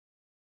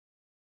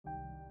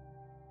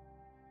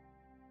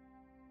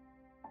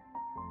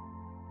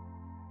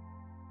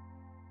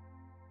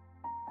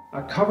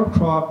A cover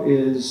crop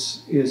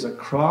is a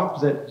crop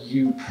that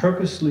you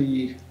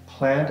purposely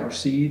plant or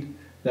seed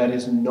that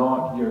is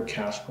not your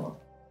cash crop.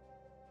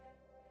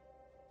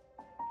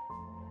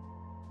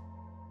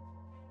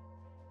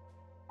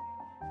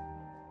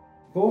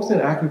 Both in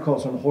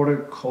agriculture and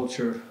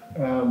horticulture,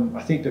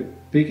 I think the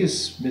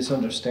biggest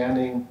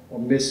misunderstanding or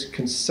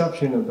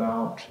misconception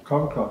about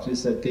cover crops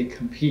is that they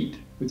compete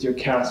with your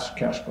cash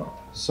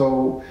crop.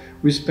 So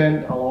we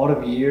spent a lot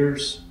of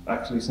years,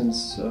 actually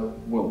since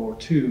World War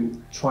II,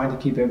 trying to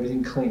keep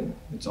everything clean.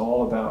 It's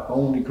all about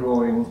only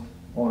growing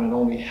on and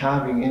only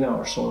having in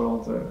our soil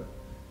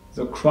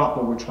the crop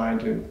that we're trying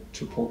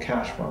to pull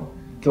cash from.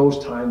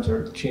 Those times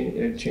are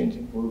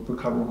changing. We're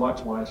becoming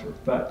much wiser.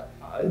 But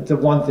the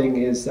one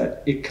thing is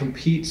that it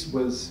competes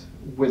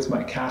with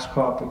my cash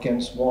crop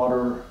against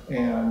water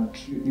and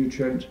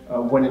nutrient,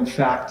 when in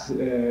fact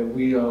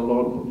we are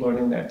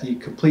learning that the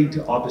complete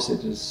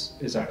opposite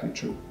is actually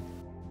true.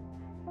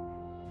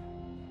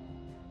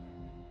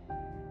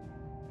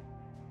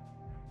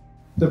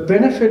 The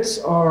benefits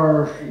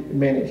are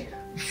many.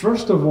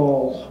 First of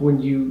all, when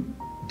you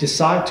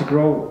decide to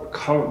grow a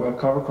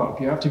cover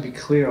crop, you have to be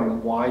clear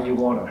on why you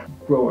want to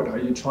grow it. Are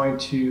you trying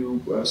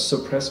to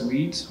suppress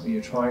weeds? Are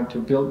you trying to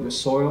build your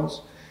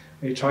soils?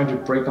 Are you trying to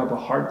break up a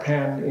hard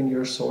pan in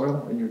your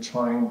soil? Are you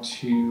trying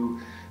to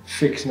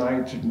fix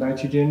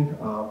nitrogen,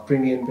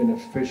 bring in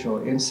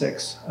beneficial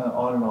insects,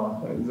 on and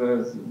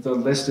on. The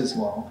list is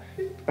long.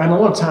 And a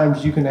lot of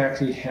times you can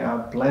actually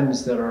have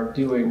blends that are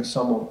doing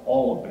some of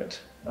all of it,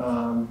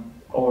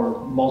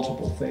 or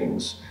multiple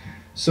things.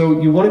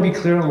 So you want to be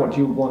clear on what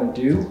you want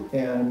to do,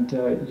 and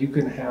you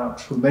can have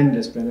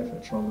tremendous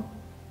benefit from them.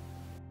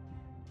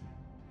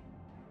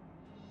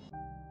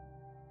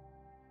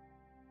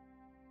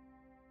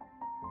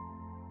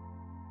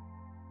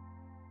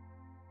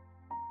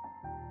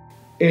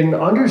 In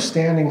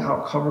understanding how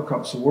cover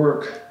crops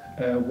work,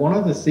 one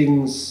of the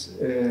things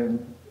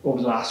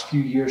over the last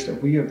few years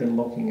that we have been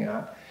looking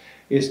at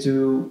is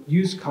to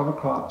use cover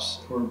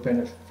crops for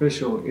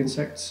beneficial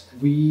insects.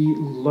 We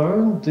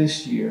learned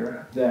this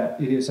year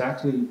that it is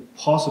actually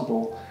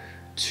possible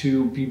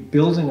to be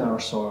building our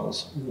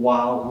soils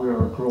while we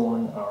are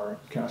growing our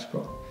cash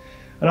crop.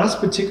 And that's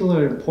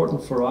particularly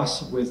important for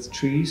us with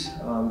trees.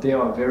 They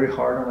are very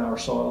hard on our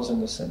soils in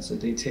the sense that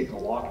they take a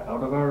lot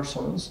out of our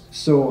soils.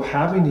 So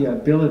having the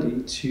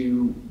ability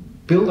to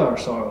build our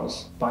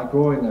soils by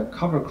growing a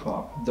cover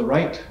crop, the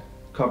right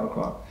cover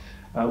crop,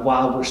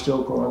 while we're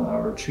still growing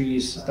our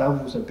trees, that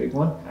was a big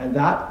one. And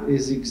that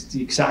is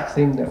the exact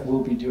thing that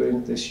we'll be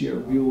doing this year.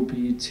 We will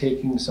be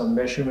taking some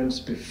measurements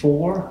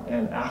before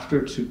and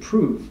after to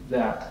prove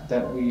that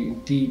we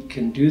indeed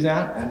can do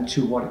that and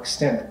to what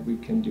extent we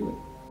can do it.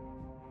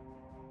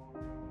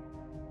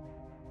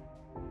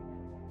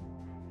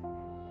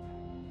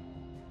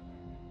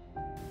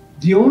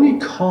 The only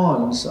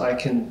cons I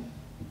can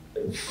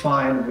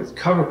find with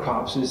cover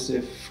crops is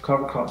if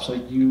cover crops are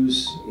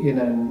used in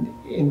an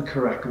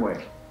incorrect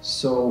way.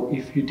 So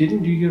if you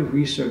didn't do your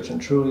research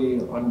and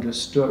truly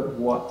understood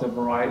what the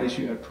varieties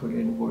you had put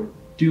in were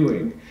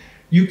doing,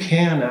 you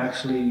can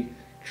actually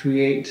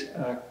create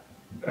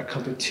a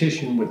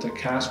competition with the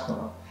cash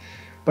crop.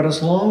 But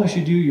as long as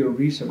you do your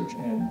research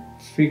and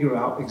figure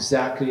out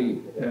exactly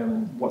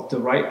what the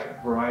right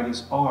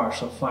varieties are,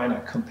 so find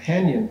a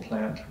companion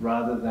plant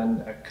rather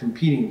than a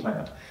competing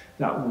plant,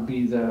 that would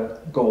be the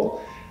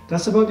goal.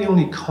 That's about the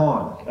only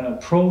con.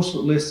 Pros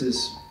list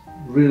is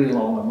really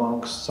long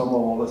amongst some of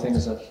all the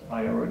things that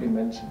I already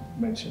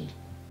mentioned.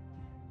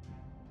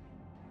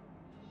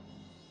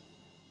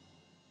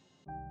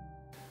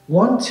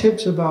 One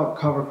tip about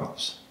cover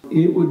crops,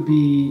 it would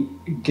be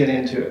get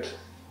into it.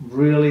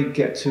 Really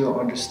get to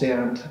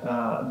understand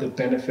the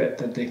benefit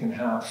that they can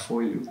have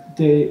for you.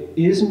 There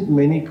isn't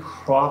many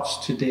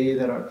crops today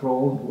that are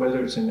grown,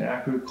 whether it's in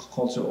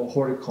agriculture or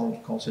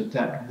horticulture,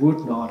 that would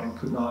not and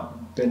could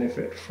not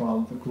benefit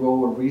from the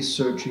grower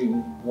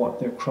researching what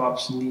their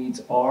crop's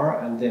needs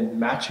are and then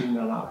matching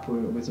that up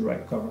with the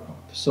right cover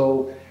crop.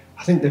 So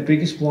I think the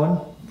biggest one,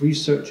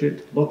 research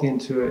it, look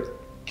into it,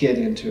 get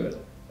into it,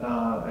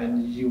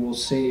 and you will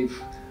save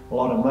a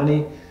lot of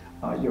money.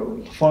 Your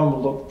farm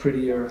will look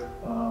prettier.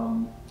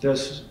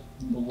 There's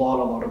a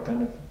lot of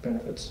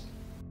benefits.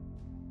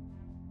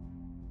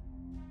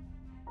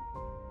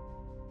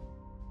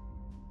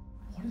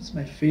 What is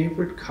my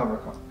favorite cover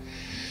crop?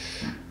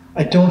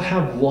 I don't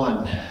have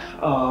one.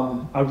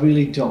 I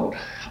really don't.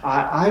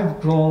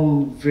 I've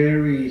grown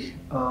very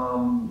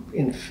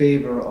in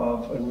favor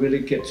of and really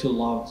get to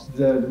love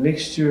the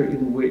mixture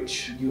in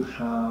which you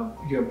have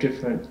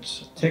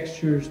different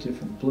textures,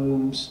 different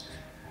blooms.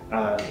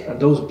 And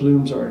those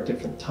blooms are at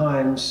different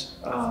times.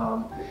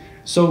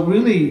 So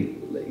really,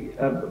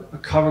 a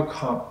cover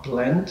crop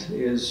blend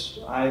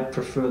I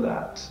prefer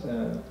that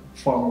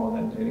far more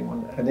than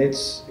anyone. And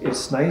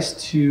it's nice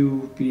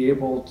to be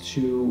able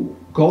to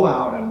go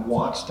out and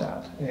watch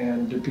that,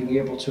 and being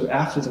able to,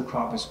 after the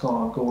crop is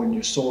gone, go in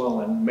your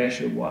soil and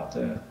measure what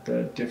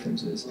the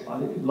difference is. I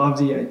love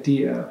the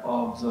idea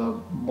of the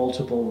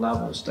multiple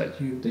levels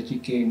that you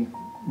gain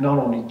not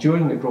only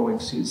during the growing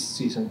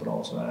season but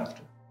also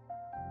after.